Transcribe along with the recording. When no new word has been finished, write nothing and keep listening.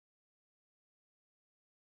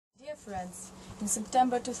Friends, in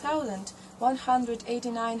September 2000,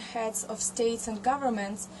 189 heads of states and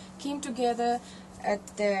governments came together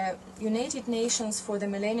at the United Nations for the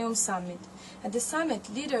Millennium Summit. At the summit,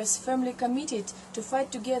 leaders firmly committed to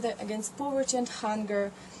fight together against poverty and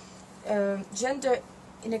hunger, gender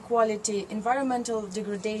inequality, environmental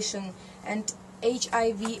degradation, and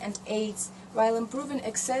HIV and AIDS, while improving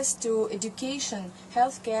access to education,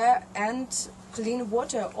 healthcare, and clean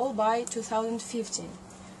water, all by 2015.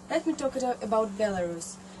 Let me talk about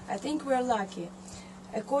Belarus. I think we are lucky.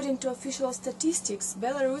 According to official statistics,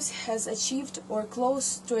 Belarus has achieved or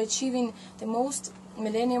close to achieving the most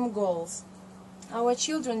Millennium Goals. Our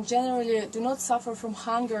children generally do not suffer from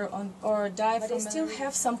hunger or die from malaria. But I still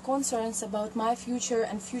have some concerns about my future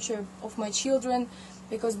and future of my children,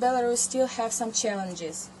 because Belarus still have some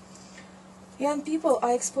challenges. Young people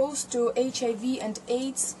are exposed to HIV and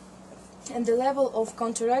AIDS, and the level of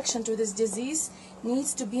counteraction to this disease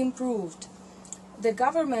needs to be improved. The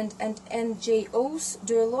government and NGOs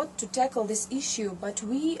do a lot to tackle this issue, but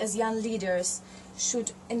we as young leaders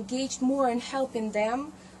should engage more in helping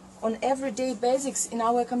them on everyday basics in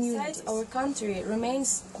our communities. Our country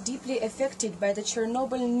remains deeply affected by the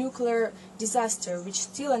Chernobyl nuclear disaster, which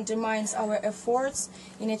still undermines our efforts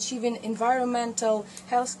in achieving environmental,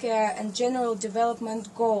 healthcare, and general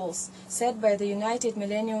development goals set by the United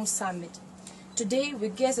Millennium Summit. Today we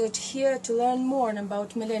gathered here to learn more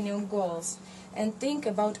about Millennium Goals and think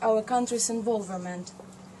about our country's involvement.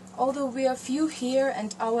 Although we are few here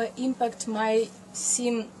and our impact might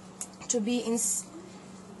seem to be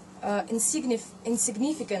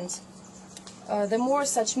insignificant, the more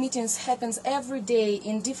such meetings happens every day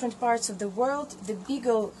in different parts of the world, the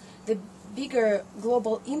bigger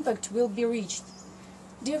global impact will be reached.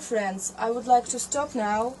 Dear friends, I would like to stop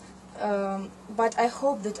now, but I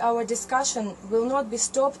hope that our discussion will not be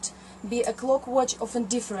stopped, be a clock watch of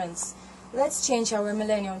indifference. Let's change our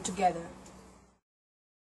millennium together.